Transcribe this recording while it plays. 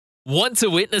Want to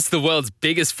witness the world's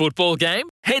biggest football game?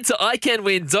 Head to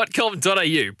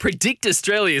iCanWin.com.au, predict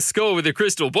Australia's score with a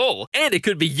crystal ball, and it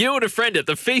could be you and a friend at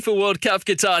the FIFA World Cup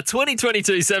Qatar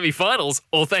 2022 semi-finals,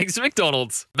 all thanks to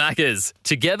McDonald's. Maccas,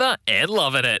 together and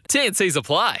loving it. TNCs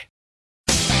apply.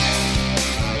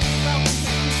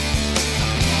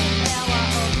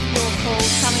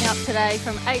 Coming up today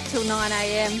from 8 till 9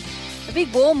 a.m. A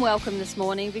big warm welcome this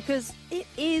morning because it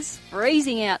is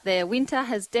freezing out there. Winter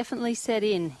has definitely set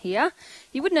in here.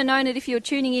 You wouldn't have known it if you were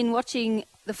tuning in watching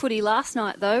the footy last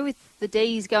night, though, with the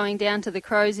D's going down to the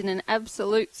Crows in an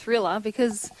absolute thriller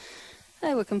because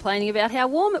they were complaining about how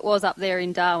warm it was up there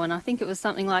in Darwin. I think it was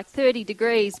something like 30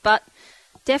 degrees, but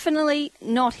definitely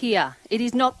not here. It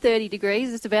is not 30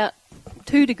 degrees. It's about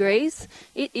 2 degrees.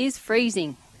 It is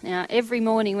freezing. Now, every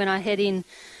morning when I head in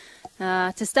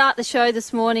to start the show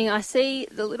this morning, I see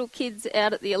the little kids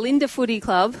out at the Olinda Footy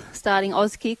Club starting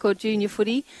Auskick or junior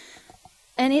footy,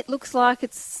 and it looks like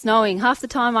it's snowing. Half the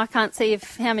time I can't see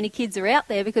how many kids are out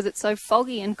there because it's so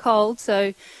foggy and cold,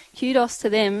 so kudos to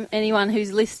them, anyone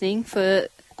who's listening, for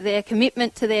their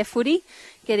commitment to their footy,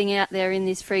 getting out there in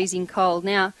this freezing cold.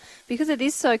 Now, because it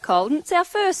is so cold, and it's our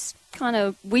first kind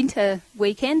of winter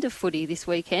weekend of footy this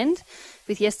weekend,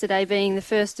 with yesterday being the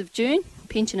 1st of June,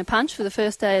 pinch and a punch for the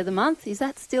first day of the month. Is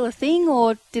that still a thing,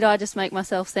 or did I just make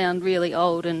myself sound really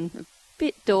old and a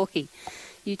bit dorky?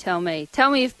 You tell me.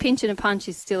 Tell me if pinch and a punch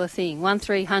is still a thing.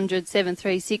 1300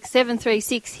 736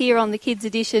 736 here on the Kids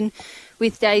Edition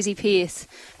with Daisy Pearce.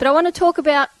 But I want to talk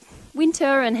about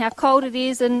winter and how cold it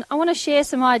is, and I want to share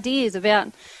some ideas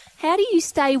about how do you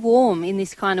stay warm in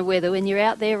this kind of weather when you're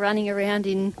out there running around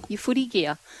in your footy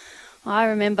gear. I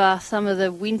remember some of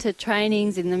the winter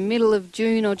trainings in the middle of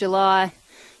June or July.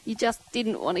 You just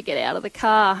didn't want to get out of the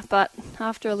car, but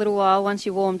after a little while, once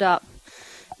you warmed up,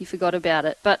 you forgot about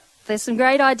it. But there's some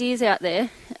great ideas out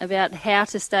there about how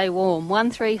to stay warm.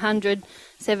 1300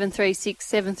 736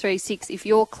 736 if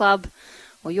your club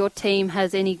or your team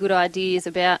has any good ideas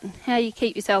about how you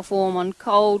keep yourself warm on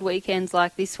cold weekends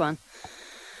like this one.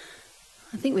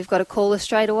 I think we've got a caller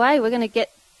straight away. We're going to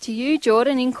get to you,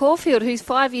 Jordan, in Caulfield, who's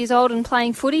 5 years old and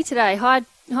playing footy today. Hi,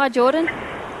 Jordan.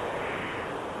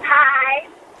 Hi.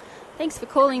 Thanks for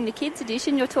calling the Kids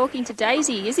Edition. You're talking to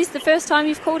Daisy. Is this the first time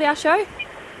you've called our show?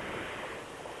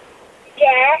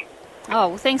 Yeah. Oh,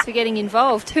 well, thanks for getting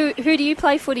involved. Who do you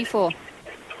play footy for?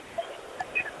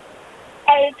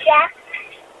 Ajax.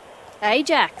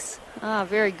 Ajax. Ah,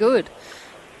 very good.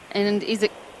 And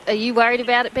are you worried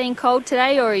about it being cold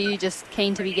today, or are you just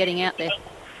keen to be getting out there?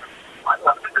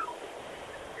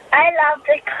 I love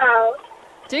the cold.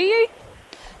 Do you?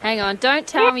 Hang on, don't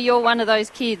tell me you're one of those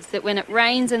kids that when it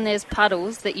rains and there's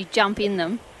puddles that you jump in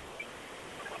them.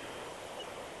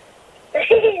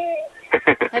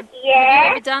 Have you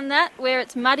ever done that, where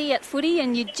it's muddy at footy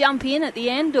and you jump in at the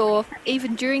end or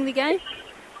even during the game?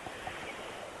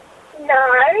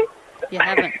 No. You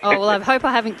haven't? Oh, well, I hope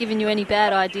I haven't given you any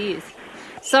bad ideas.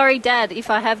 Sorry, Dad, if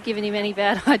I have given him any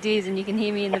bad ideas and you can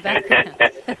hear me in the background.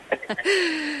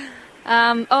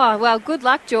 Well, good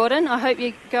luck, Jordan. I hope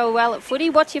you go well at footy.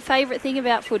 What's your favourite thing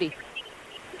about footy?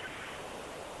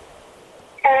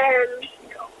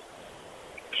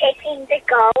 Kicking the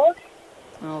goals.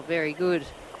 Oh, very good.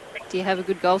 Do you have a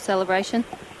good goal celebration?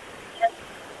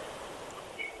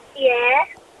 Yeah.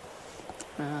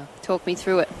 Talk me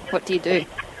through it. What do you do?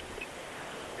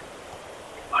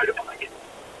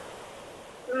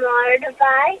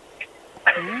 Motorbike.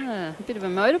 A bit of a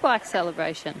motorbike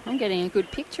celebration. I'm getting a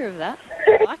good picture of that.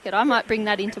 I like it. I might bring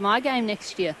that into my game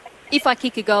next year. If I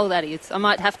kick a goal, that is. I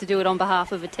might have to do it on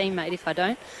behalf of a teammate if I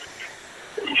don't.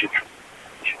 You should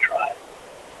try it.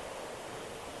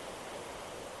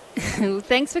 Well,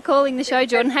 thanks for calling the show,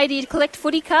 Jordan. Hey, do you collect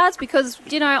footy cards? Because,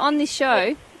 on this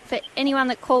show, for anyone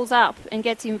that calls up and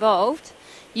gets involved,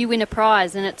 you win a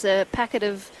prize, and it's a packet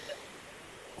of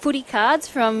footy cards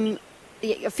from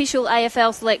the official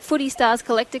AFL Select Footy Stars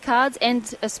collector cards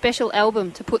and a special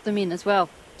album to put them in as well.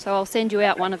 So I'll send you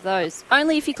out one of those.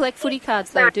 Only if you collect footy cards,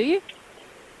 though, do you?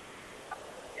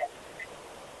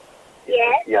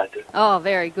 Yeah. Yeah, I do. Oh,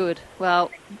 very good. Well,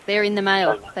 they're in the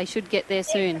mail. They should get there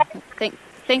soon.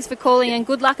 Thanks for calling and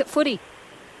good luck at footy.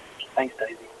 Thanks,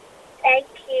 Daisy. Thank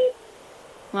you.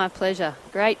 My pleasure.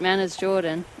 Great manners,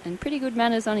 Jordan. And pretty good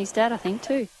manners on his dad, I think,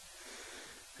 too.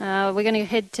 We're going to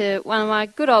head to one of my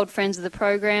good old friends of the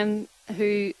program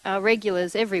who are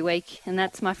regulars every week, and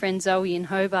that's my friend Zoe in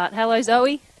Hobart. Hello,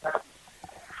 Zoe.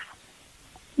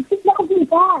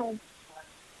 Are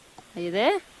you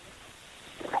there?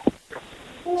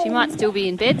 She might still be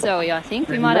in bed, Zoe, I think.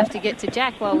 We might have to get to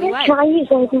Jack while we wait. Can I use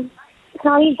those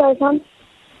ones?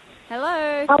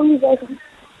 Hello. I'll use those ones.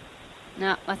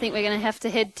 No, I think we're going to have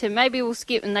to head to... Maybe we'll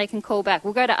skip and they can call back.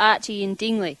 We'll go to Archie in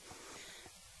Dingley.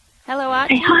 Hello,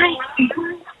 Archie.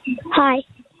 Hi.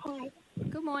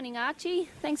 Good morning, Archie.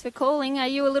 Thanks for calling. Are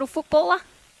you a little footballer?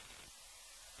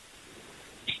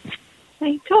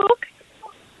 Hey, talk.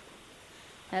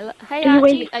 Hello. Hey,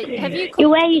 Archie. Have you... You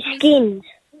wear your skins.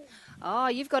 Oh,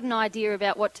 you've got an idea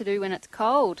about what to do when it's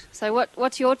cold. So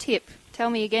what's your tip?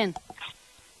 Tell me again.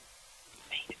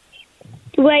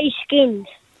 You wear your skins.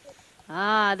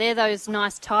 Ah, they're those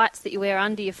nice tights that you wear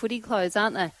under your footy clothes,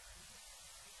 aren't they?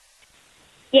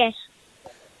 Yes.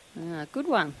 Ah, good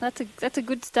one. That's a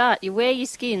good start. You wear your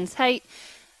skins. Hey,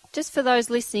 just for those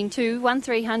listening too,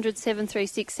 1300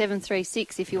 736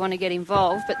 736 if you want to get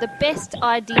involved. But the best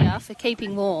idea for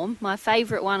keeping warm, my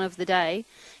favourite one of the day,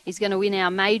 is going to win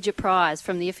our major prize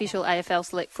from the official AFL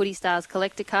Select Footy Stars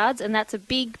collector cards, and that's a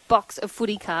big box of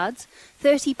footy cards,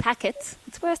 30 packets.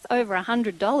 It's worth over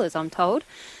 $100, I'm told.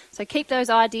 So keep those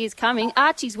ideas coming.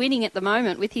 Archie's winning at the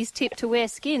moment with his tip to wear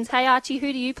skins. Hey, Archie,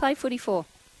 who do you play footy for?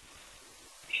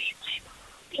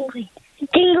 Dingley.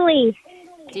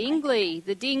 Dingley.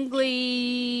 The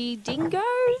Dingley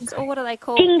Dingoes? Or what are they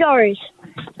called? Dingoes.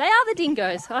 They are the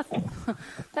Dingoes.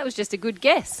 That was just a good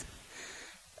guess.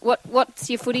 What's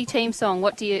your footy team song?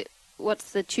 What's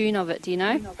the tune of it? Do you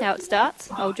know how it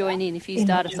starts? I'll join in if you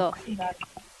start us off.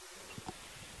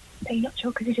 Are you not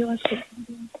sure because you do Auskick?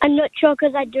 I'm not sure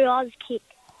because I do Auskick.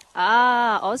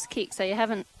 Ah, Auskick. So you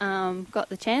haven't got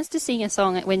the chance to sing a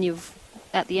song when you've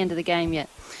at the end of the game yet.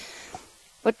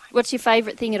 What's your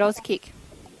favourite thing at Auskick?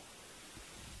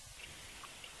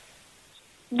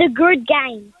 The grid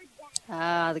game.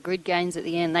 Ah, the grid games at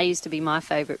the end. They used to be my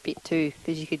favourite bit too,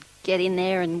 because you could get in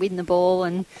there and win the ball.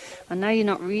 And I know you're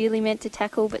not really meant to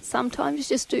tackle, but sometimes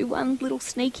just do one little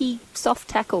sneaky, soft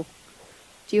tackle.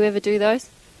 Do you ever do those?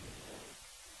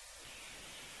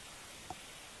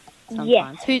 Sometimes.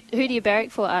 Yes. Who do you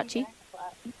barrack for, Archie?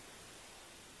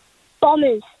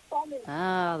 Bombers.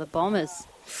 Ah, the Bombers.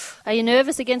 Are you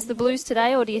nervous against the Blues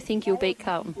today, or do you think you'll beat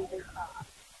Carlton?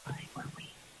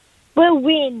 We'll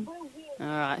win. All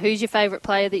right. Who's your favourite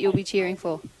player that you'll be cheering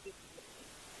for?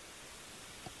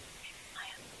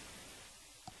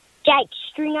 Jake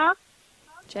Stringer.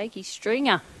 Jakey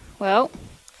Stringer. Well,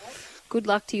 good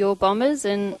luck to your Bombers,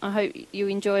 and I hope you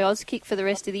enjoy Auskick for the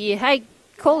rest of the year. Hey,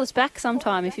 call us back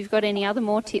sometime if you've got any other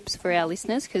more tips for our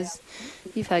listeners, because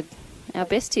you've had our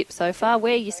best tips so far.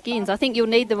 Wear your skins. I think you'll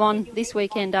need them on this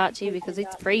weekend, Archie, because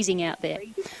it's freezing out there.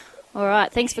 All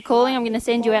right, thanks for calling. I'm going to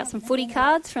send you out some footy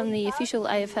cards from the official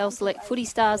AFL Select Footy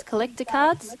Stars collector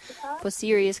cards for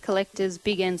serious collectors,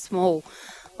 big and small.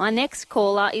 My next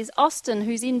caller is Austin,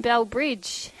 who's in Bell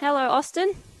Bridge. Hello,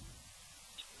 Austin.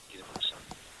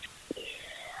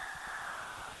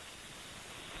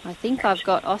 I think I've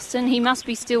got Austin. He must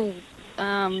be still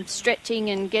stretching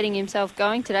and getting himself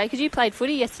going today, because you played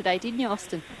footy yesterday, didn't you,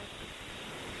 Austin?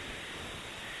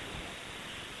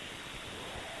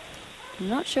 I'm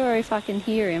not sure if I can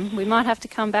hear him. We might have to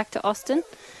come back to Austin.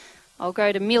 I'll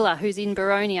go to Miller, who's in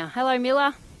Baronia. Hello,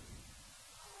 Miller.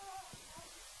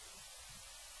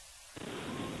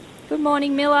 Good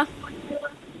morning, Miller.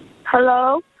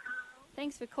 Hello.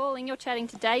 Thanks for calling. You're chatting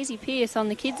to Daisy Pearce on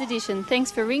the Kids Edition.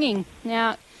 Thanks for ringing.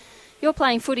 Now, you're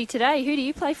playing footy today. Who do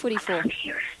you play footy for?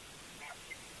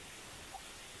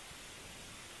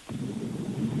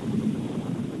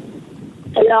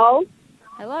 Hello.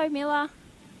 Hello, Miller.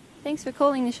 Thanks for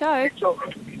calling the show.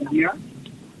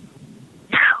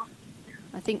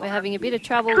 I think we're having a bit of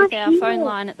trouble with our phone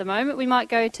line at the moment. We might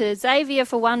go to Xavier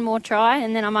for one more try,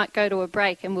 and then I might go to a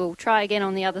break, and we'll try again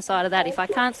on the other side of that. If I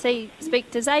can't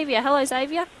speak to Xavier. Hello,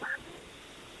 Xavier.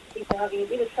 We're having a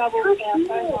bit of trouble with our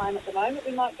phone line at the moment.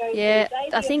 We might go to Xavier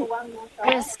I think for one more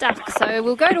try. we're stuck. So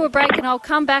we'll go to a break, and I'll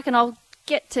come back, and I'll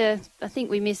get to, I think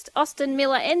we missed Austin,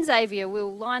 Miller and Xavier.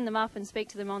 We'll line them up and speak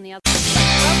to them on the other.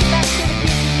 Welcome back to the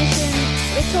Kids Edition.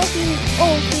 We're talking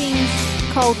all things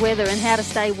cold weather and how to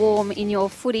stay warm in your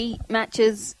footy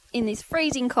matches in this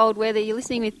freezing cold weather. You're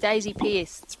listening with Daisy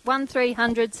Pearce. It's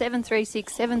 1300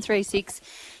 736 736.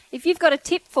 If you've got a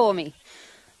tip for me,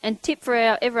 and tip for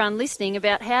everyone listening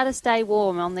about how to stay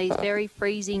warm on these very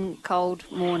freezing cold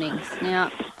mornings.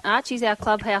 Now, Archie's our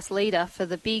clubhouse leader for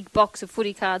the big box of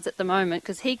footy cards at the moment,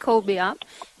 because he called me up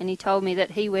and he told me that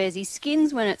he wears his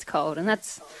skins when it's cold, and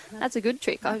that's a good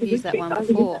trick. I've used that one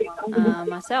before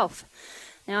myself.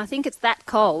 Now, I think it's that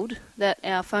cold that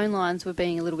our phone lines were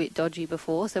being a little bit dodgy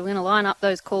before, so we're going to line up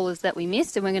those callers that we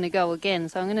missed, and we're going to go again.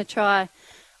 So I'm going to try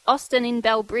Austin in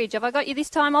Bell Bridge. Have I got you this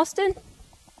time, Austin?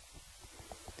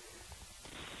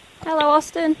 Hello,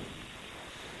 Austin.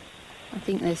 I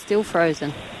think they're still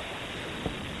frozen.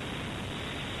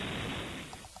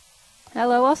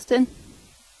 Hello, Austin.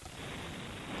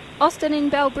 Austin in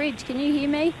Bell Bridge, can you hear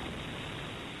me?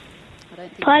 I don't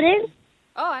think. Pardon?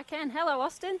 Oh, I can. Hello,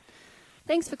 Austin.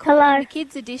 Thanks for calling Hello. the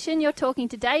Kids Edition. You're talking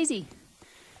to Daisy.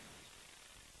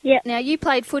 Yep. Now, you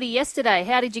played footy yesterday.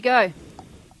 How did you go?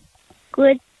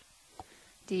 Good.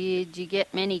 Did you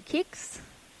get many kicks?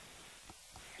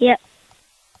 Yep.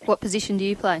 What position do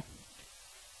you play?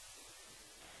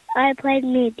 I played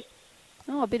mid.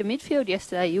 Oh, a bit of midfield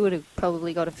yesterday. You would have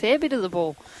probably got a fair bit of the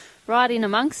ball right in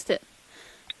amongst it.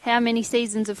 How many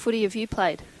seasons of footy have you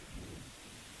played?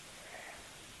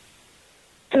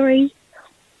 3.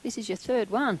 This is your third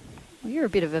one. Well, you're a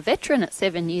bit of a veteran at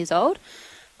 7 years old.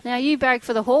 Now, you barrack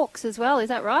for the Hawks as well, is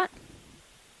that right?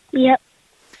 Yep.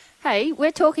 Hey,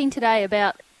 we're talking today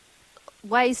about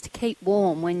ways to keep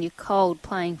warm when you're cold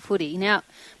playing footy. Now,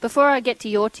 before I get to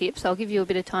your tips, I'll give you a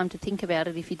bit of time to think about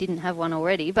it if you didn't have one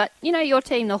already. But, you know, your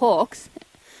team, the Hawks,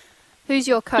 who's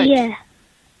your coach? Yeah.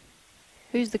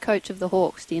 Who's the coach of the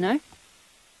Hawks, do you know?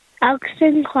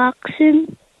 Alxton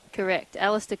Clarkson. Correct,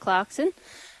 Alistair Clarkson.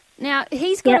 Now,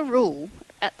 he's got Yep. a rule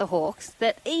at the Hawks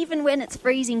that even when it's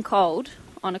freezing cold,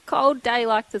 on a cold day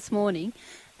like this morning,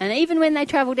 and even when they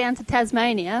travel down to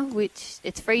Tasmania, which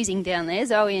it's freezing down there,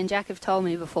 Zoe and Jack have told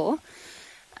me before,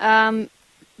 they're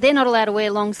not allowed to wear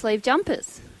long sleeve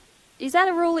jumpers. Is that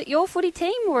a rule at your footy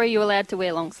team, or are you allowed to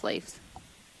wear long sleeves?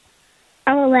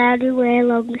 I'm allowed to wear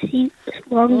long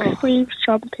sleeve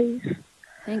jumpers.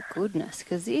 Thank goodness,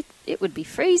 because it would be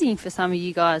freezing for some of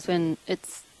you guys when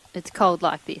it's cold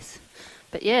like this.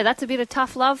 But yeah, that's a bit of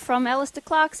tough love from Alistair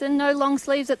Clarkson. No long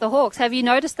sleeves at the Hawks. Have you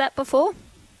noticed that before?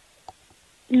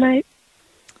 No.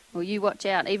 Well, you watch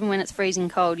out. Even when it's freezing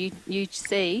cold, you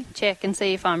check and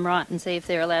see if I'm right and see if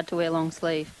they're allowed to wear long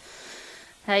sleeve.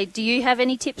 Hey, do you have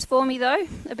any tips for me, though,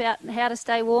 about how to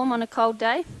stay warm on a cold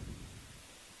day?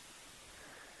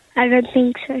 I don't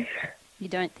think so. You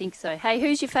don't think so. Hey,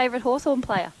 who's your favourite Hawthorn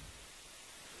player?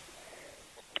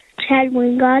 Chad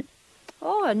Wingard.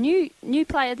 Oh, a new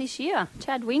player this year,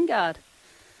 Chad Wingard.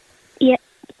 Yep.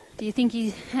 Do you think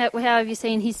how have you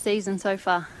seen his season so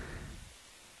far?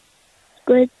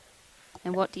 Good.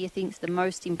 And what do you think's the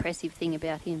most impressive thing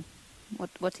about him?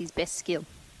 What's his best skill?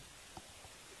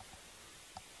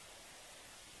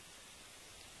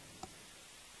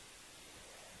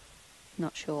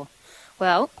 Not sure.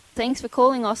 Well, thanks for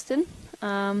calling, Austin.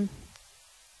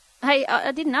 Hey,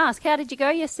 I didn't ask. How did you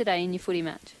go yesterday in your footy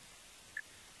match?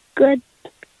 Good.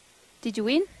 Did you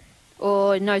win?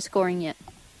 Or no scoring yet?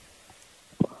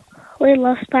 We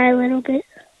lost by a little bit.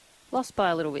 Lost by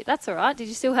a little bit. That's all right. Did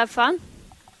you still have fun?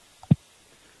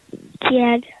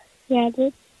 Yeah, I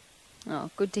did.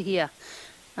 Oh, good to hear.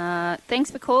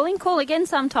 Thanks for calling. Call again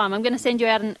sometime. I'm going to send you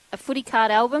out a footy card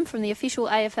album from the official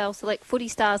AFL Select Footy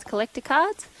Stars collector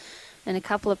cards, and a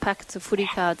couple of packets of footy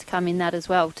cards come in that as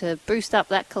well to boost up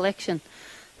that collection.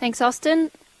 Thanks,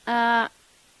 Austin.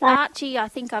 Archie, I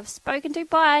think I've spoken to.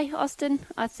 Bye, Austin.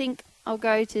 I think I'll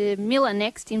go to Miller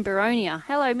next in Baronia.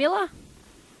 Hello, Miller.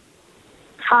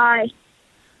 Hi.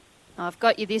 I've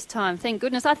got you this time. Thank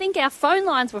goodness. I think our phone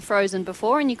lines were frozen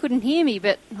before and you couldn't hear me,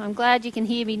 but I'm glad you can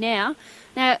hear me now.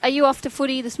 Now, are you off to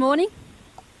footy this morning?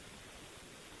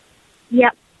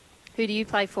 Yep. Who do you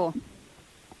play for?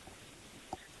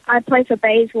 I play for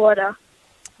Bayswater.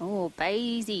 Oh,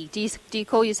 Basie. Do you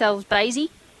call yourselves Basie?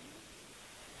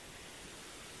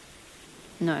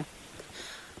 No.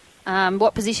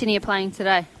 What position are you playing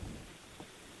today?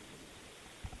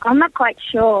 I'm not quite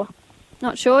sure.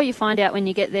 Not sure? You find out when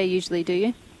you get there usually, do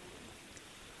you?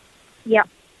 Yep.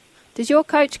 Does your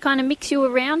coach kind of mix you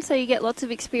around so you get lots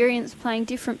of experience playing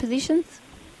different positions?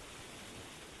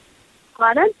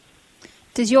 Pardon?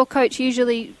 Does your coach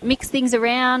usually mix things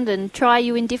around and try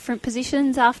you in different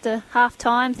positions after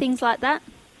half-time, things like that?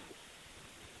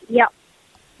 Yep.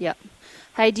 Yep.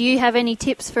 Hey, do you have any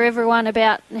tips for everyone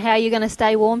about how you're going to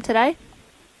stay warm today?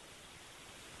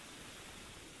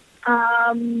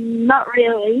 Not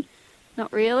really.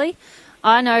 Not really.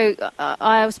 I know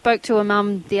I spoke to a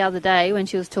mum the other day when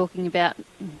she was talking about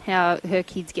how her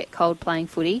kids get cold playing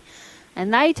footy,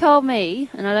 and they told me,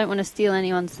 and I don't want to steal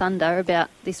anyone's thunder about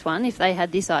this one if they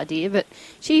had this idea, but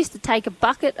she used to take a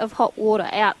bucket of hot water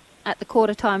out at the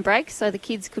quarter time break so the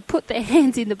kids could put their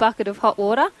hands in the bucket of hot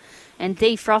water and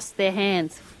defrost their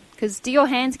hands. Because do your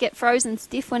hands get frozen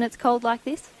stiff when it's cold like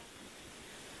this?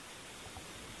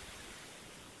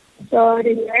 So I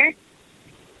didn't know.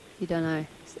 You don't know.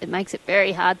 It makes it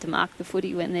very hard to mark the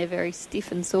footy when they're very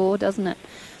stiff and sore, doesn't it?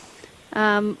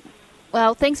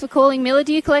 Well, thanks for calling, Miller.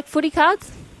 Do you collect footy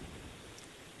cards?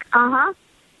 Uh-huh.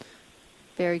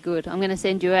 Very good. I'm going to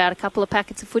send you out a couple of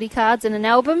packets of footy cards and an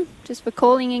album just for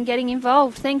calling and getting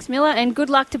involved. Thanks, Miller, and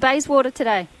good luck to Bayswater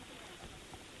today.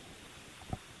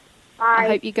 Bye. I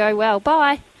hope you go well.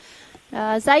 Bye.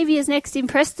 Xavier's next in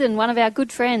Preston, one of our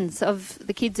good friends of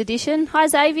the Kids Edition. Hi,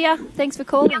 Xavier. Thanks for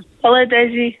calling. Hello,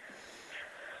 Daisy.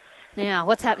 Now,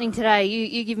 what's happening today?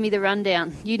 You give me the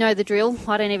rundown. You know the drill.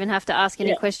 I don't even have to ask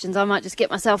any questions. I might just get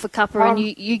myself a cuppa and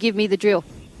you give me the drill.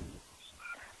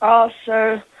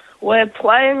 So we're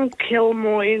playing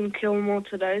Kilmore in Kilmore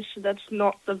today, so that's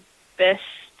not the best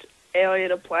area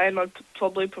to play, and I'd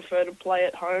probably prefer to play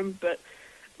at home. But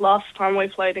last time we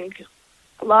played in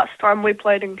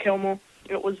Kilmore,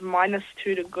 it was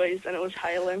 -2 degrees and it was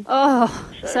hailing. Oh,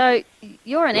 so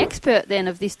you're an expert then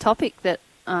of this topic that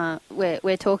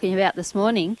we're talking about this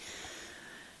morning.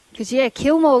 Because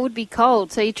Kilmore would be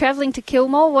cold. So you're travelling to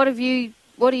Kilmore. What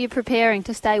are you preparing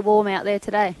to stay warm out there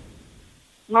today?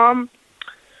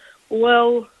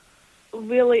 Well,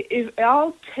 really, if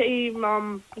our team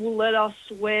will let us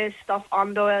wear stuff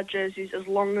under our jerseys as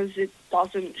long as it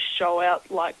doesn't show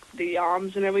out like the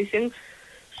arms and everything.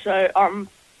 So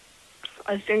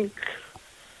I think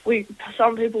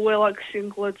some people wear like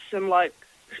singlets and like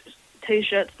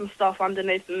t-shirts and stuff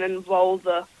underneath, and then roll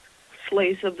the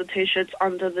sleeves of the t-shirts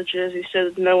under the jersey so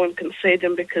that no one can see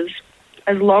them, because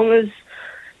as long as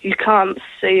you can't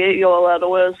see it, you're allowed to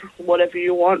wear whatever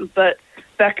you want. But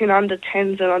back in under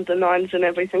 10s and under 9s and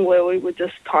everything, where we were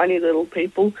just tiny little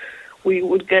people, we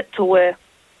would get to wear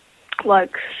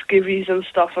like skivvies and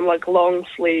stuff and like long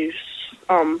sleeves,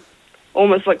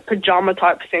 almost like pajama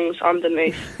type things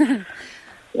underneath.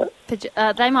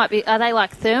 Are they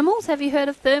like thermals? Have you heard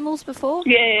of thermals before?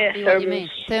 Yeah, What do you mean?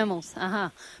 Thermals,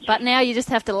 But now you just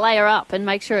have to layer up and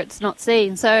make sure it's not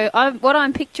seen. So what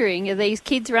I'm picturing are these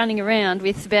kids running around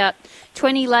with about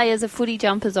 20 layers of footy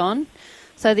jumpers on,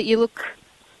 so that you look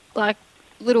like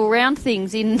little round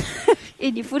things in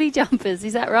in your footy jumpers.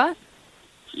 Is that right?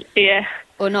 Yeah.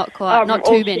 Or not quite, not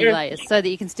too many layers, so that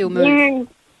you can still move.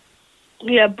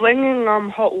 Bringing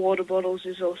hot water bottles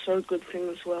is also a good thing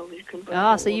as well. You can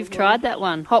bring so you've tried that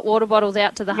one. Hot water bottles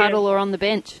out to the huddle or on the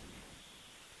bench.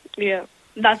 Yeah,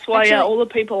 that's why all the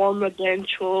people on the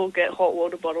bench will all get hot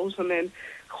water bottles, and then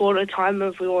quarter time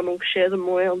everyone will share them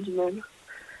around, and then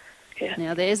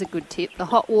Now there's a good tip. The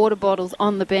hot water bottles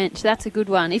on the bench. That's a good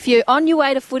one. If you're on your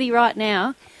way to footy right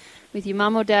now with your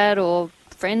mum or dad or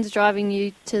friends driving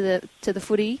you to the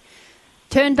footy,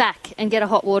 turn back and get a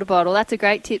hot water bottle. That's a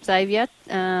great tip, Xavier.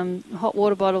 Hot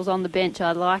water bottles on the bench,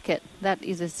 I like it. That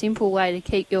is a simple way to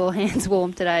keep your hands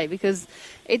warm today, because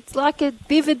it's like a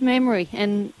vivid memory,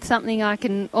 and something I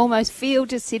can almost feel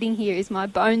just sitting here is my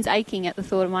bones aching at the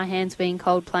thought of my hands being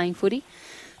cold playing footy.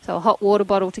 So a hot water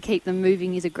bottle to keep them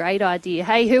moving is a great idea.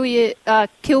 Hey, who are you?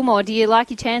 Kilmore, do you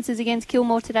like your chances against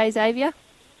Kilmore today, Xavier?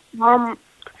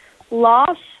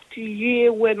 Last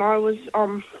year when I was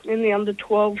in the under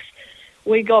 12s,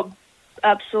 we got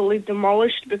absolutely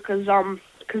demolished because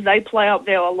they play up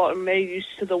there a lot and they're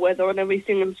used to the weather and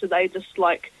everything, and so they just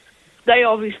they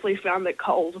obviously found it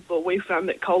cold, but we found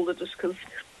it colder just because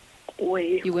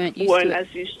we weren't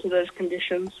as used to those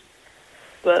conditions.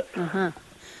 But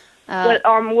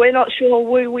we're not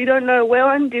sure. We don't know.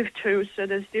 We're in Div 2, so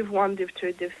there's Div 1, Div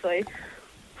 2, Div 3.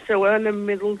 So we're in the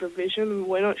middle division, and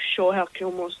we're not sure how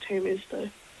Kilmore's team is though.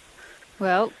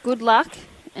 Well, good luck.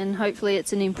 And hopefully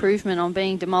it's an improvement on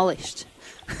being demolished.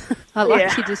 I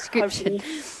like your description.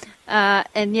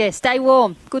 Stay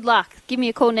warm. Good luck. Give me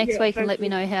a call next week and let me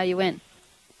know how you went.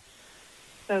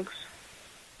 Thanks.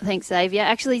 Thanks, Xavier.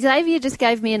 Actually, Xavier just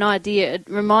gave me an idea. It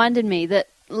reminded me that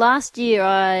last year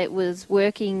I was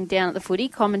working down at the footy,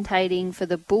 commentating for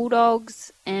the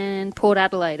Bulldogs and Port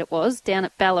Adelaide, it was, down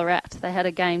at Ballarat. They had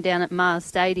a game down at Mars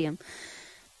Stadium.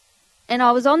 And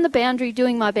I was on the boundary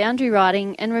doing my boundary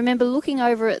riding and remember looking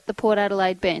over at the Port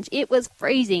Adelaide bench. It was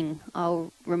freezing,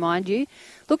 I'll remind you.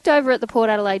 Looked over at the Port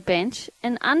Adelaide bench,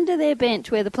 and under their bench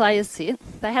where the players sit,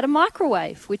 they had a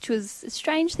microwave, which was a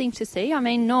strange thing to see. I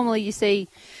mean, normally you see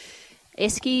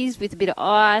eskies with a bit of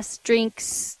ice,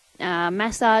 drinks,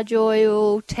 massage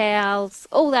oil, towels,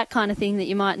 all that kind of thing that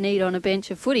you might need on a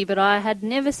bench of footy, but I had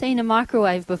never seen a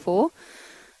microwave before.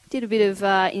 Did a bit of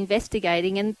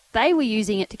investigating, and they were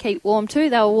using it to keep warm too.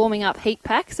 They were warming up heat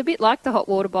packs, a bit like the hot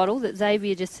water bottle that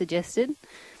Xavier just suggested.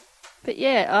 But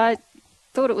I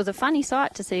thought it was a funny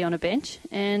sight to see on a bench,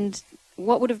 and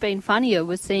what would have been funnier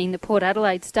was seeing the Port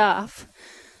Adelaide staff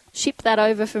ship that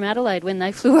over from Adelaide when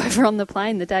they flew over on the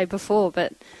plane the day before.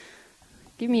 But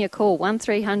give me a call,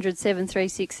 1300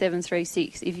 736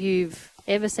 736, if you've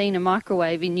ever seen a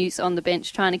microwave in use on the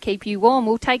bench trying to keep you warm.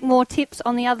 We'll take more tips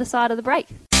on the other side of the break.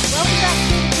 Welcome back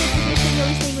to the Kids Edition. You're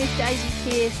listening with Daisy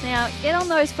Pearce. Now, get on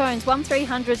those phones,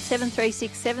 1300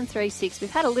 736 736. We've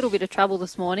had a little bit of trouble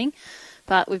this morning,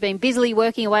 but we've been busily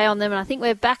working away on them, and I think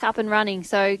we're back up and running.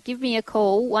 So give me a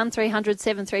call, 1300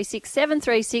 736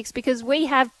 736, because we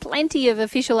have plenty of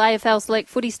official AFL Select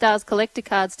Footy Stars collector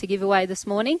cards to give away this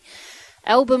morning.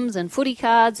 Albums and footy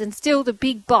cards, and still the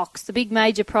big box, the big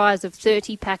major prize of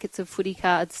 30 packets of footy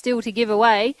cards still to give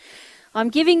away. I'm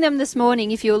giving them this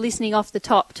morning, if you're listening off the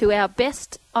top, to our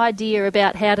best idea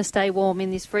about how to stay warm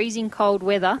in this freezing cold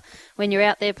weather when you're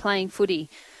out there playing footy.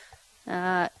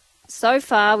 So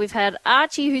far, we've had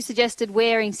Archie, who suggested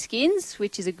wearing skins,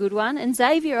 which is a good one, and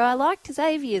Xavier. I liked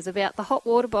Xavier's about the hot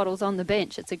water bottles on the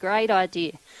bench. It's a great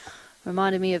idea.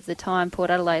 Reminded me of the time Port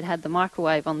Adelaide had the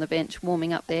microwave on the bench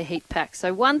warming up their heat pack.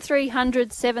 So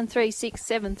 1300 736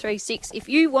 736 if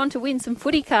you want to win some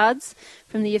footy cards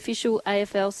from the official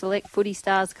AFL Select Footy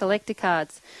Stars collector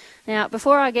cards. Now,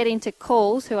 before I get into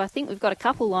calls, who I think we've got a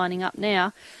couple lining up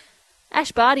now,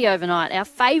 Ash Barty overnight, our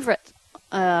favourite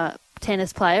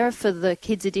tennis player for the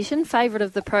Kids Edition, favourite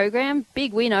of the program,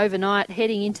 big win overnight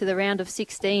heading into the round of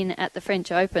 16 at the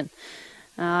French Open.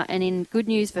 And in good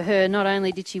news for her, not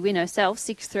only did she win herself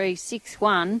 6-3,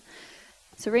 6-1,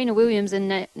 Serena Williams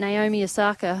and Naomi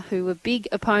Osaka, who were big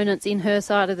opponents in her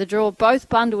side of the draw, both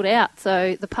bundled out.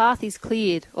 So the path is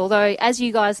cleared. Although, as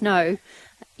you guys know,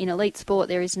 in elite sport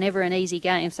there is never an easy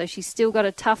game. So she's still got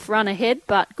a tough run ahead,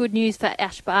 but good news for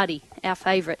Ash Barty, our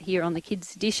favourite here on the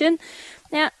Kids Edition.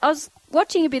 Now, I was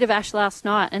watching a bit of Ash last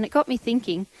night and it got me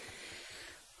thinking,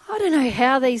 I don't know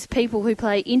how these people who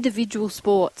play individual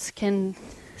sports can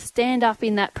stand up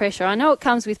in that pressure. I know it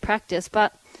comes with practice,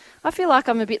 but I feel like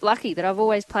I'm a bit lucky that I've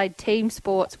always played team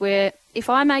sports where if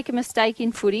I make a mistake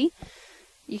in footy,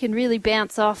 you can really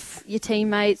bounce off your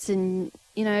teammates and,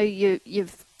 you know, your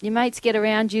mates get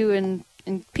around you and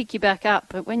pick you back up.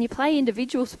 But when you play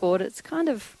individual sport, it's kind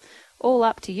of all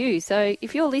up to you. So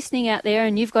if you're listening out there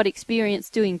and you've got experience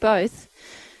doing both,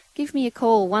 give me a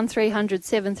call, 1300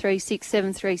 736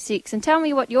 736, and tell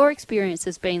me what your experience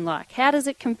has been like. How does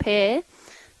it compare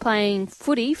playing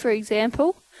footy, for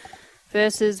example,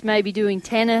 versus maybe doing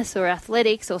tennis or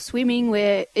athletics or swimming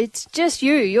where it's just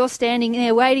you? You're standing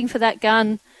there waiting for that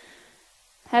gun,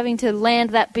 having to land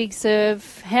that big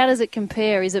serve. How does it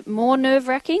compare? Is it more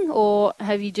nerve-wracking or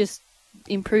have you just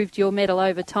improved your medal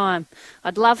over time?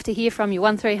 I'd love to hear from you,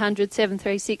 1300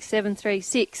 736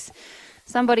 736.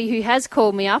 Somebody who has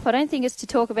called me up, I don't think it's to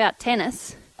talk about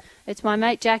tennis. It's my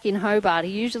mate Jack in Hobart.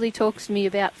 He usually talks to me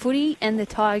about footy and the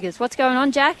Tigers. What's going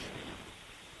on, Jack?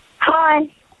 Hi.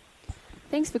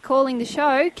 Thanks for calling the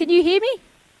show. Can you hear me?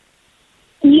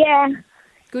 Yeah.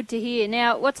 Good to hear.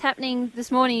 Now, what's happening this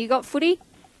morning? You got footy?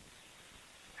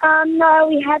 No,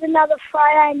 we had another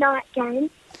Friday night game.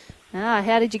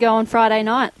 How did you go on Friday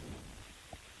night?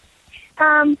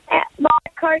 My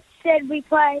coach said we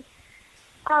played.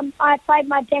 I played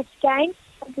my best game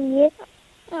of the year.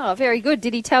 Oh, very good.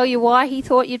 Did he tell you why he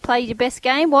thought you'd played your best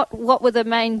game? What were the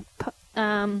main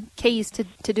keys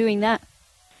to doing that?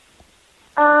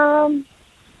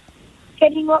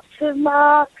 Getting lots of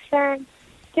marks and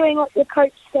doing what the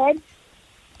coach said.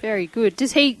 Very good.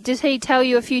 Does he tell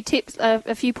you a few tips,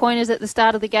 a few pointers at the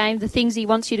start of the game, the things he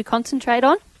wants you to concentrate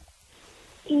on?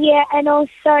 Yeah, and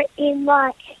also in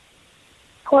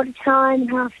quarter time,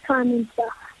 half time and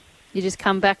stuff. You just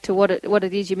come back to what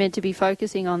it is you're meant to be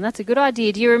focusing on. That's a good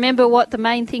idea. Do you remember what the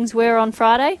main things were on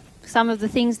Friday? Some of the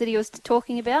things that he was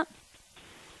talking about?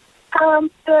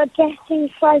 Getting in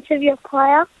front of your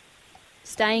player.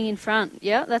 Staying in front.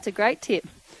 Yeah, that's a great tip.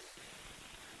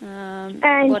 And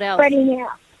what else? spreading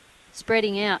out.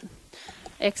 Spreading out.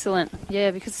 Excellent.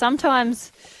 Yeah, because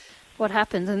sometimes what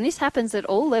happens, and this happens at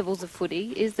all levels of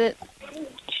footy, is that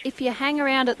if you hang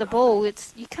around at the ball,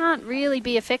 you can't really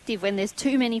be effective when there's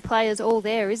too many players all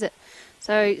there, is it?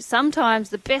 So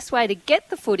sometimes the best way to get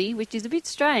the footy, which is a bit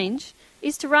strange,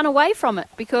 is to run away from it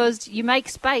because you make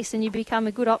space and you become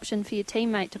a good option for your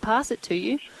teammate to pass it to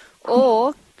you,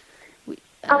 or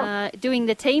doing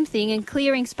the team thing and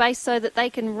clearing space so that they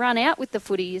can run out with the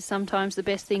footy is sometimes the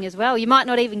best thing as well. You might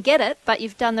not even get it, but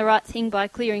you've done the right thing by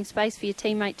clearing space for your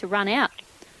teammate to run out.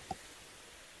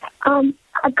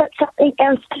 I've got something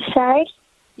else to say.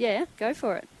 Yeah, go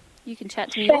for it. You can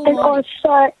chat to me all morning. And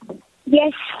also,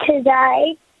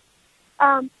 yesterday,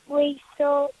 we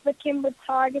saw the Kimber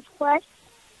Tigers play.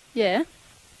 Yeah.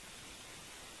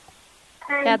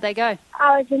 And how'd they go?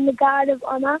 I was in the Guard of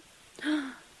Honour.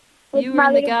 You were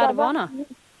in the Guard of Honour?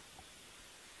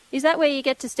 Is that where you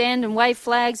get to stand and wave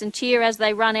flags and cheer as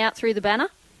they run out through the banner?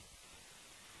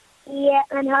 Yeah,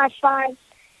 and high fives.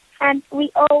 And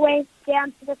we all went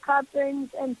down to the club rooms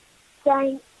and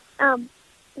sang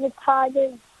the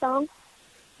Tigers song.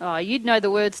 Oh, you'd know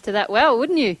the words to that well,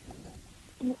 wouldn't you?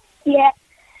 Yeah.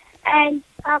 And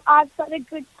I've got a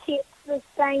good tip for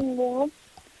staying warm.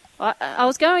 I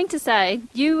was going to say,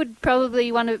 you would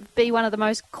probably want to be one of the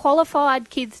most qualified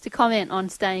kids to comment on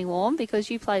staying warm because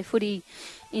you play footy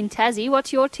in Tassie.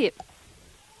 What's your tip?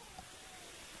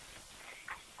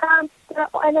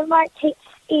 One of my tips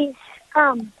is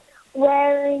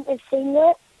wearing a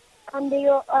singlet under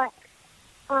your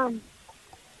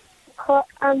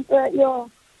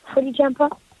your footy jumper.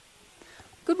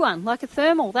 Good one, like a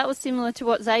thermal. That was similar to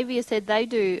what Xavier said they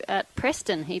do at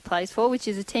Preston he plays for, which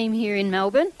is a team here in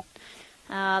Melbourne.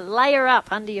 Layer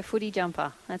up under your footy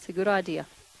jumper. That's a good idea.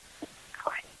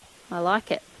 I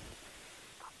like it.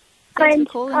 Thanks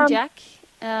for calling, Jack.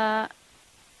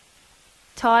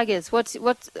 Tigers. What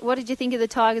did you think of the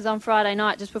Tigers on Friday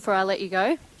night, just before I let you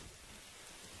go?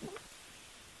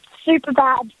 Super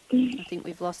bad. I think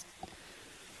we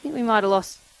might have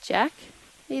lost Jack.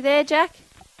 Are you there, Jack?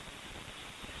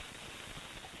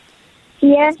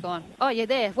 Yeah. It's gone. Oh, you're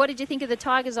there. What did you think of the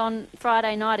Tigers on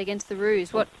Friday night against the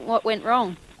Roos? What went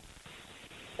wrong?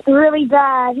 Really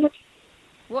bad.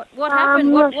 What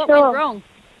happened? What went wrong?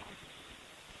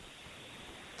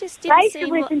 Just didn't They should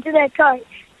seem listen to their coach.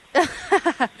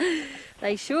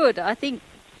 They should. I think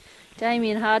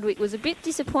Damien Hardwick was a bit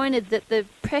disappointed that the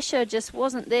pressure just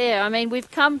wasn't there. I mean, we've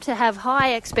come to have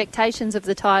high expectations of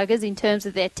the Tigers in terms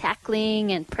of their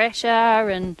tackling and pressure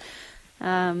and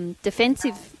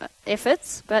defensive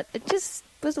efforts, but it just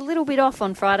was a little bit off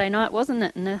on Friday night, wasn't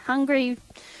it? And a hungry,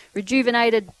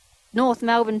 rejuvenated North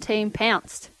Melbourne team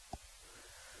pounced.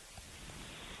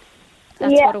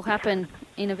 That's what'll happen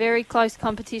in a very close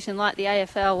competition like the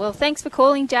AFL. Well, thanks for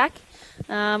calling, Jack.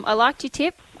 I liked your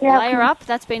tip. Yeah, Layer up.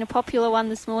 That's been a popular one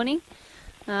this morning.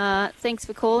 Thanks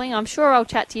for calling. I'm sure I'll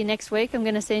chat to you next week. I'm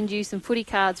going to send you some footy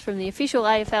cards from the official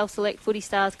AFL Select Footy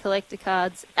Stars collector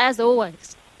cards, as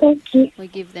always. Thank you. We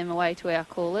give them away to our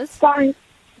callers. Bye.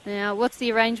 Now, what's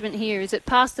the arrangement here? Is it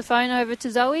pass the phone over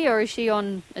to Zoe, or is she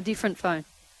on a different phone?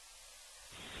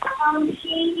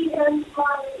 She's on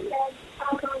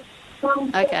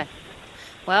phone. Okay.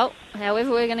 Well,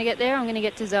 however we're going to get there, I'm going to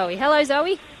get to Zoe. Hello,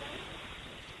 Zoe.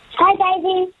 Hi,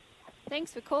 Daisy.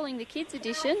 Thanks for calling the Kids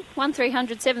Edition.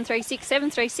 1300 736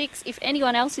 736 if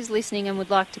anyone else is listening and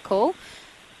would like to call.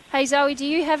 Hey, Zoe, do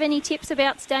you have any tips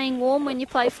about staying warm when you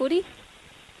play footy?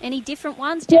 Any different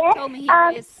ones? Jack told me he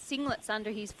wears singlets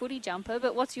under his footy jumper,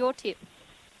 but what's your tip?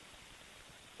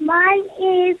 Mine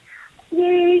is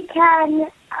you can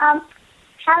have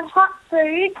hot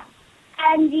food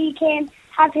and you can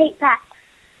have heat packs.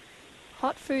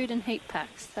 Hot food and heat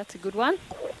packs. That's a good one.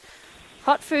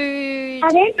 Hot food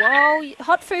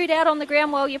hot food out on the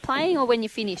ground while you're playing, or when you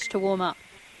finish to warm up?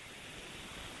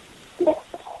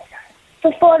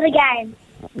 Before the game.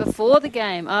 Before the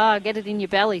game. Get it in your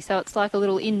belly so it's like a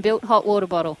little inbuilt hot water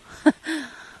bottle. I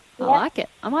like it.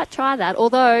 I might try that.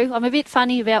 Although I'm a bit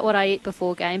funny about what I eat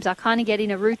before games. I kind of get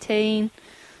in a routine.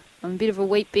 I'm a bit of a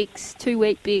Wheat Bix, 2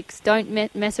 Wheat Bix. Don't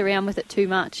mess around with it too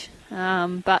much.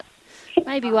 But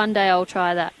maybe one day I'll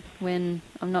try that when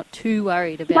I'm not too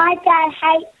worried about. My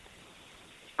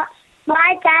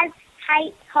dad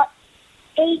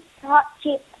eats hot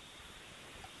chips.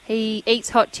 He eats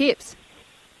hot chips.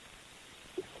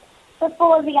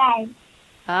 Before the game.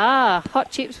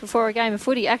 Hot chips before a game of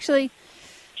footy. Actually,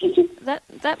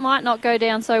 that might not go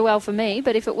down so well for me,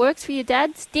 but if it works for your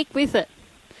dad, stick with it.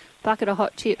 Bucket of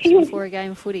hot chips before a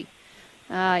game of footy.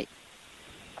 I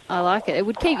like it. It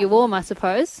would keep you warm, I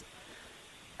suppose.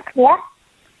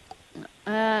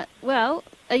 Yeah. Well,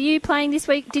 are you playing this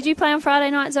week? Did you play on Friday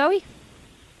night, Zoe?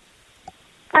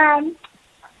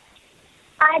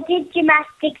 I did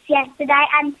gymnastics yesterday,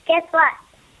 and guess what?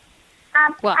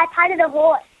 What? I patted a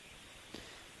horse.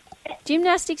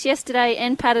 Gymnastics yesterday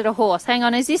and patted a horse. Hang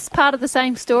on, is this part of the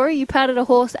same story? You patted a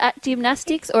horse at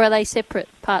gymnastics, or are they separate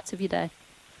parts of your day?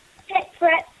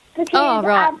 Separate. Because, Oh,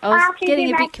 right. I was after getting a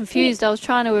bit gymnastics- confused. I was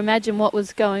trying to imagine what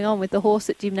was going on with the horse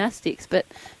at gymnastics. But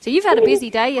so you've had a busy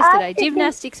day yesterday. After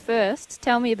Gymnastics first.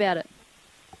 Tell me about it.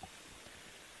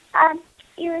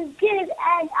 It was good,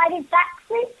 and I did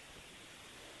backflips,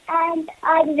 and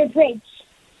I did a bridge.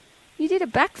 You did a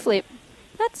backflip.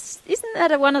 Isn't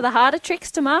that one of the harder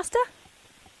tricks to master?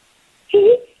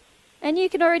 And you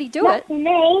can already do Not it. for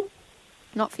me.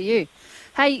 Not for you.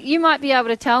 Hey, you might be able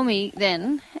to tell me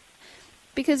then,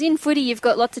 because in footy you've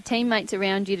got lots of teammates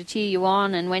around you to cheer you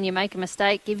on, and when you make a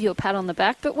mistake, give you a pat on the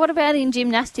back. But what about in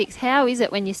gymnastics? How is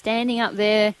it when you're standing up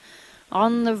there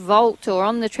on the vault or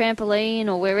on the trampoline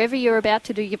or wherever you're about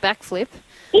to do your backflip,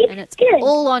 and it's good.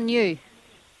 all on you?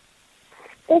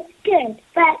 It's good,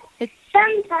 but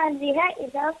sometimes you hurt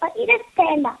yourself, but you just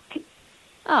stand up.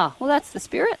 Oh, well, that's the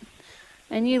spirit.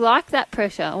 And you like that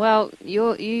pressure. Well,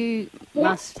 you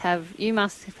must have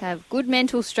good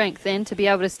mental strength then to be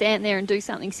able to stand there and do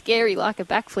something scary like a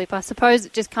backflip. I suppose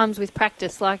it just comes with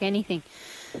practice like anything.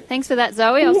 Thanks for that,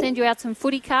 Zoe. I'll send you out some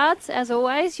footy cards, as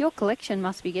always. Your collection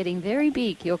must be getting very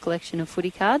big, your collection of footy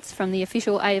cards from the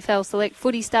official AFL Select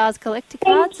Footy Stars collector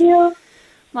cards. Thank you.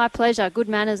 My pleasure. Good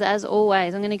manners, as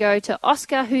always. I'm going to go to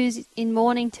Oscar, who's in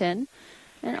Mornington.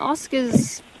 And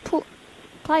Oscar's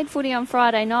played footy on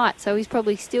Friday night, so he's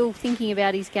probably still thinking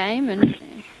about his game. And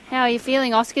how are you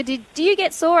feeling, Oscar? Do you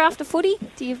get sore after footy?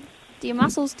 Do your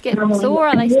muscles get sore?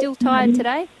 Are they still tired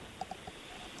today?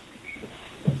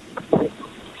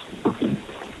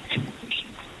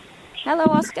 Hello,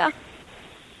 Oscar.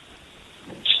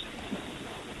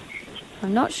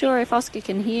 I'm not sure if Oscar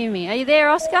can hear me. Are you there,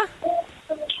 Oscar?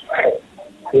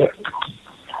 Yeah.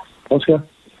 Oscar?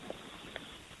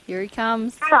 Here he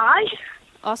comes. Hi.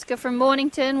 Oscar from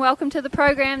Mornington, welcome to the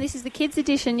program. This is the Kids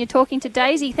Edition. You're talking to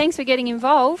Daisy. Thanks for getting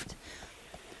involved.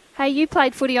 Hey, you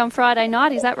played footy on Friday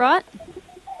night, is that right?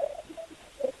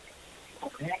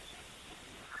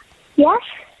 Yes.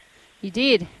 You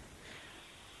did.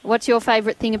 What's your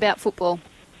favourite thing about football?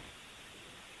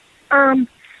 Like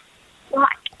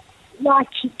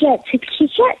you get to kick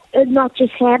it and not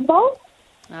just handball.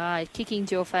 Ah,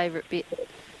 kicking's your favourite bit.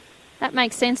 That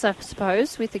makes sense, I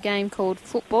suppose, with a game called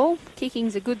football.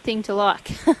 Kicking's a good thing to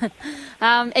like.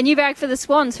 And you barrack for the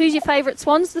Swans. Who's your favourite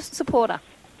Swans supporter?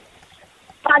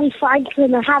 Buddy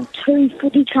Franklin, I have 2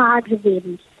 footy cards of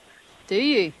him. Do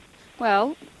you?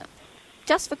 Well,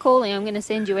 just for calling, I'm going to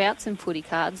send you out some footy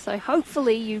cards. So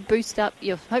hopefully you boost up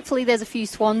hopefully there's a few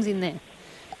Swans in there.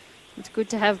 It's good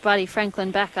to have Buddy Franklin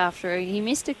back after he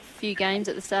missed a few games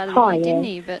at the start of the year, didn't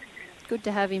he? But good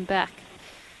to have him back.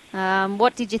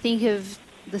 What did you think of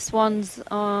the Swans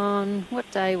on, what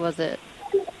day was it?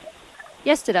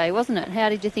 Yesterday, wasn't it? How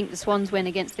did you think the Swans went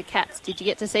against the Cats? Did you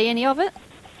get to see any of it?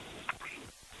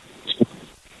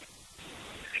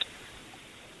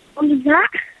 What was that?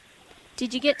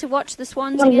 Did you get to watch the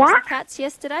Swans against the Cats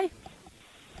yesterday?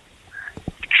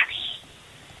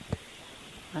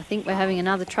 I think we're having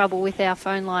another trouble with our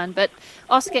phone line. But,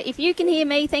 Oscar, if you can hear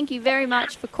me, thank you very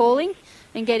much for calling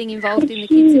and getting involved in the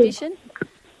Kids Edition.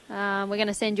 We're going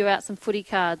to send you out some footy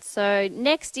cards. So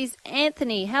next is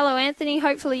Anthony. Hello, Anthony.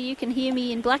 Hopefully you can hear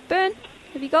me in Blackburn.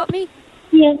 Have you got me?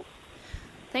 Yeah.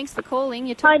 Thanks for calling.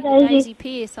 You're talking to Daisy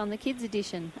Pearce on the Kids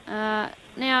Edition. Now,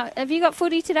 have you got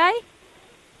footy today?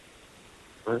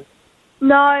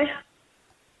 No.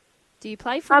 Do you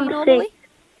play footy I'm normally? sick.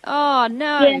 Oh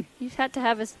no, Yeah. You've had to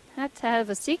have a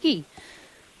sickie.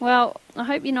 Well, I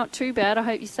hope you're not too bad. I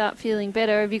hope you start feeling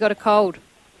better. Have you got a cold?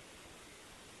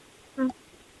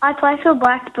 I play for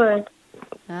Blackburn.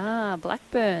 Ah,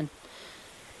 Blackburn.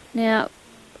 Now,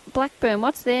 Blackburn,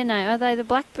 what's their name? Are they the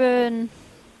Blackburn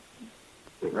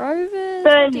Rovers?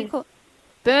 What do you call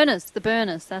Burners, the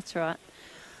Burners, that's right.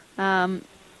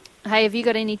 Hey, have you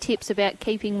got any tips about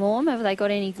keeping warm? Have they got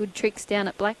any good tricks down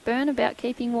at Blackburn about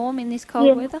keeping warm in this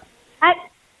cold weather? At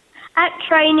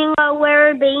training, I wear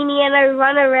a beanie and I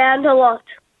run around a lot.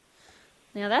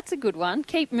 Now, that's a good one.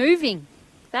 Keep moving.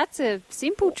 That's a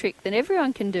simple trick that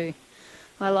everyone can do.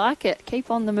 I like it.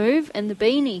 Keep on the move, and the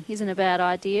beanie isn't a bad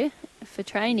idea for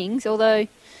trainings, although it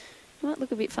might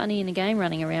look a bit funny in a game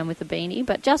running around with a beanie,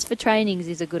 but just for trainings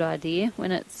is a good idea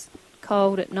when it's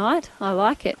cold at night. I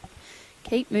like it.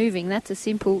 Keep moving. That's a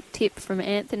simple tip from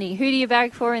Anthony. Who do you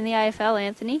barrack for in the AFL,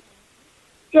 Anthony?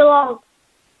 Geelong.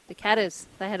 The Catters.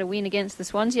 They had a win against the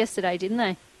Swans yesterday, didn't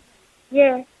they?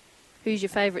 Yeah. Who's your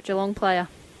favourite Geelong player?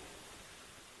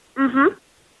 Mhm.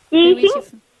 Do you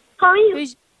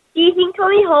think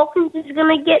Tommy Hawkins is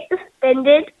going to get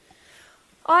suspended?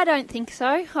 I don't think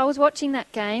so. I was watching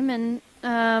that game and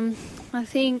I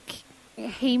think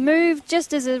he moved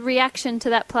just as a reaction to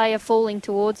that player falling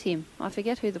towards him. I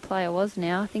forget who the player was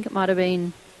now. I think it might have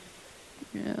been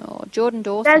Jordan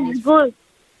Dawson. That's good.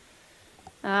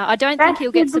 I don't think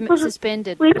he'll get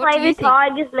suspended. We What play do you the think?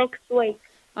 Tigers next week.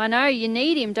 I know, you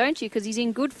need him, don't you? Because he's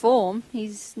in good form.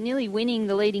 He's nearly winning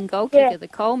the leading goal kicker, the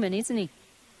Coleman, isn't he?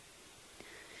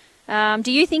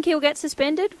 Do you think he'll get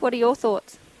suspended? What are your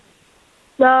thoughts?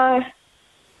 No.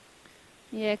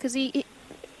 Yeah, because the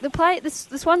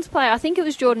Swans player, I think it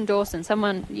was Jordan Dawson.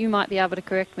 Someone, you might be able to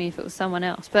correct me if it was someone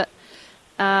else, but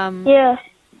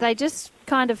they just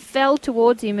kind of fell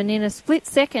towards him, and in a split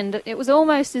second, it was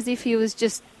almost as if he was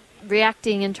just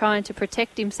reacting and trying to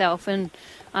protect himself, and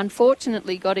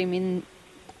unfortunately got him in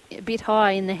a bit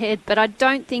high in the head. But I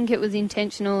don't think it was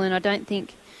intentional, and I don't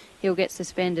think he'll get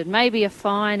suspended. Maybe a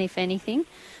fine, if anything.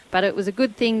 But it was a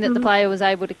good thing that the player was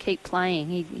able to keep playing.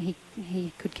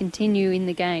 He could continue in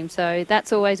the game. So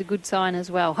that's always a good sign as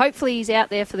well. Hopefully he's out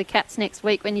there for the Cats next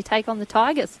week when you take on the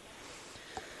Tigers.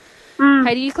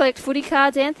 Hey, do you collect footy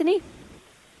cards, Anthony?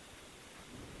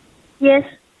 Yes.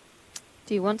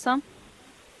 Do you want some?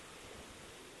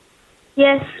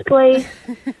 Yes, please.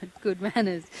 Good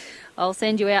manners. I'll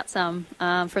send you out some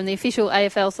from the official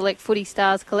AFL Select Footy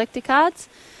Stars collector cards.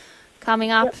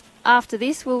 Coming up after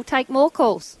this, we'll take more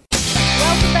calls.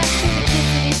 Welcome back to the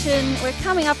Kids Edition. We're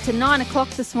coming up to 9 o'clock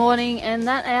this morning, and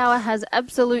that hour has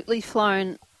absolutely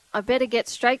flown. I better get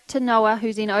straight to Noah,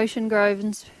 who's in Ocean Grove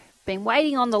and's been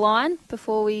waiting on the line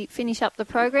before we finish up the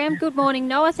program. Good morning,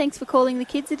 Noah. Thanks for calling the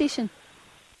Kids Edition.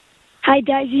 Hey,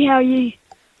 Daisy, how are you?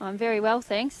 I'm very well,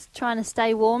 thanks. Trying to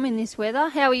stay warm in this weather.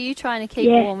 How are you trying to keep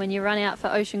warm when you run out for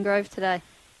Ocean Grove today?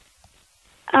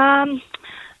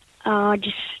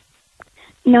 Just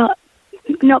not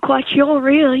quite sure,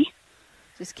 really.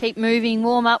 Just keep moving,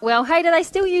 warm up well. Hey, do they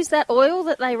still use that oil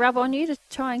that they rub on you to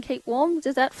try and keep warm?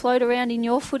 Does that float around in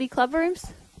your footy club rooms?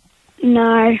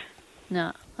 No.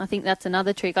 No, I think that's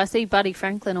another trick. I see Buddy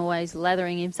Franklin always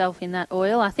lathering himself in that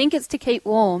oil. I think it's to keep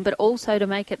warm, but also to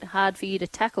make it hard for you to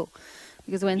tackle.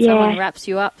 Because when someone wraps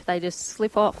you up, they just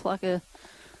slip off like a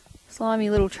slimy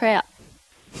little trout.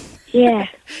 Yeah.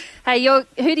 Hey,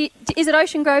 is it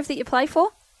Ocean Grove that you play for?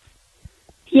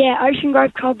 Yeah, Ocean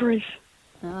Grove Cobras.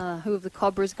 Who have the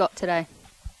Cobras got today?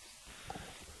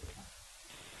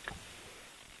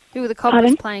 Who are the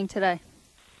Cobras playing today?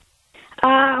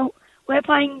 We're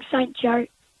playing St. Joey's.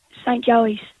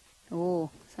 Oh,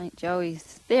 St.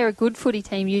 Joey's. They're a good footy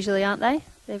team usually, aren't they?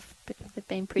 They've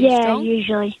been pretty strong. Yeah,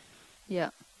 usually. Yeah.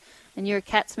 And you're a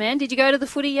Cats man. Did you go to the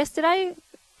footy yesterday?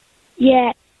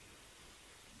 Yeah.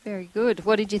 Very good.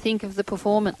 What did you think of the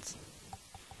performance?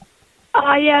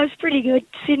 Yeah, it was pretty good.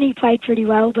 Sydney played pretty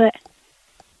well, but...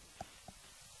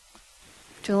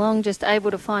 Geelong just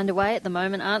able to find a way at the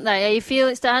moment, aren't they? Are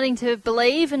you starting to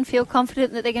believe and feel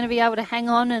confident that they're going to be able to hang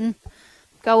on and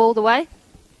go all the way?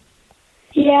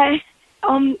 Yeah,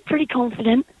 I'm pretty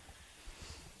confident.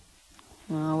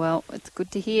 Oh, well, it's good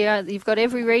to hear. You've got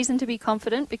every reason to be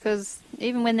confident because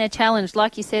even when they're challenged,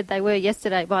 like you said they were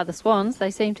yesterday by the Swans,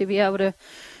 they seem to be able to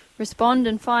respond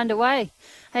and find a way.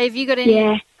 Hey, have you got any...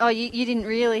 Yeah. Oh, you didn't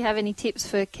really have any tips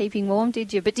for keeping warm,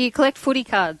 did you? But do you collect footy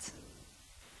cards?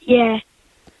 Yeah.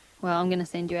 Well, I'm going to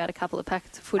send you out a couple of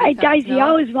packets of footy cards. Hey, Daisy, Noah.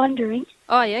 I was wondering...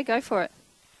 Oh, yeah, go for it.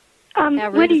 when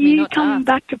are you coming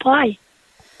back to play?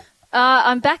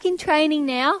 I'm back in training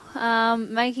now,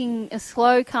 making a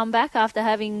slow comeback after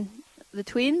having the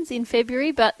twins in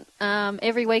February, but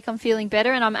every week I'm feeling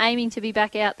better and I'm aiming to be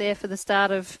back out there for the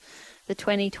start of the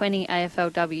 2020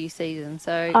 AFLW season.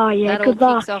 So that all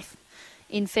kicks off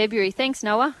in February. Thanks,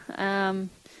 Noah.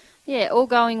 All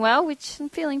going well, which I'm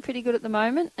feeling pretty good at the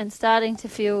moment and starting to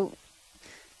feel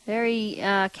very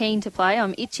keen to play.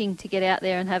 I'm itching to get out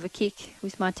there and have a kick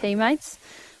with my teammates.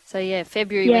 So,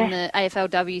 February when the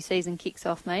AFLW season kicks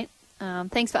off, mate.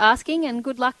 Thanks for asking and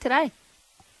good luck today.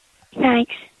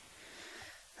 Thanks.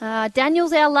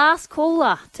 Daniel's our last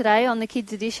caller today on the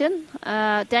Kids Edition.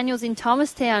 Daniel's in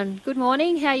Thomastown. Good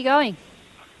morning. How are you going?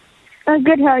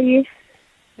 Good, how are you?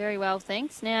 Very well,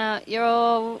 thanks. Now, you're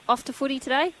all off to footy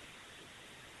today?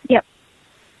 Yep.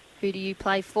 Who do you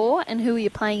play for and who are you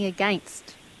playing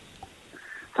against?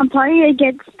 I'm playing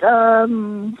against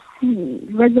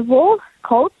Reservoir,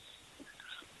 Colts.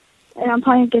 And I'm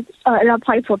playing against, and I'm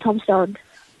playing for Thomastown.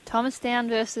 Thomastown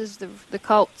versus the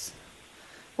Colts.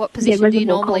 What position do you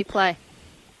normally play?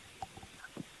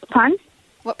 Pardon?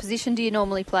 What position do you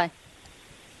normally play?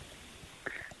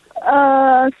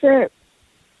 It's a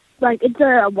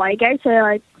away game, so,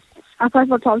 I play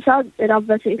for Thomastown, and I'm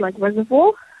versus,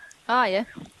 Reservoir. Oh, yeah.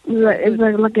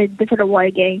 It's a different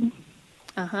away game.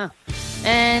 Uh-huh.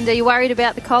 And are you worried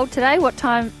about the cold today? What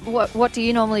do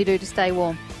you normally do to stay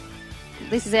warm?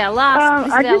 This is our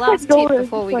last tip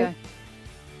before we go.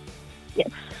 Yes.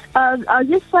 I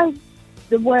just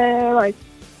wear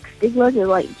sticklers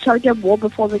and try to get warm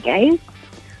before the game.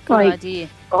 Good idea.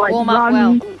 Warm up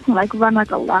well. Run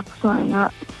a lap, something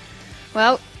like that.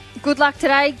 Well, good luck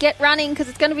today. Get running because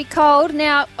it's going to be cold.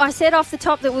 Now, I said off the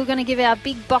top that we we're going to give our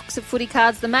big box of footy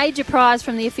cards, the major prize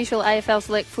from the official AFL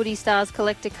Select Footy Stars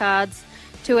collector cards,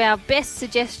 to our best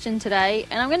suggestion today.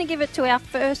 And I'm going to give it to our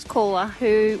first caller,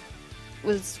 who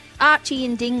was Archie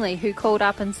in Dingley, who called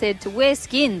up and said to wear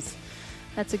skins.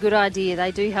 That's a good idea.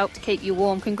 They do help to keep you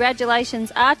warm.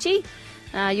 Congratulations, Archie.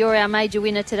 You're our major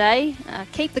winner today.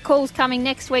 Keep the calls coming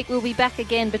next week. We'll be back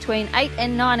again between 8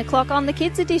 and 9 o'clock on the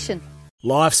Kids Edition.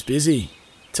 Life's busy.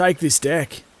 Take this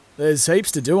deck. There's heaps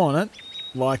to do on it,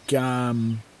 like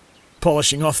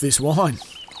Polishing off this wine.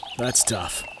 That's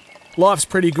tough. Life's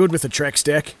pretty good with a Trex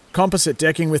deck. Composite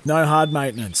decking with no hard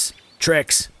maintenance.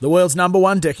 Trex, the world's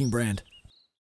 #1 decking brand.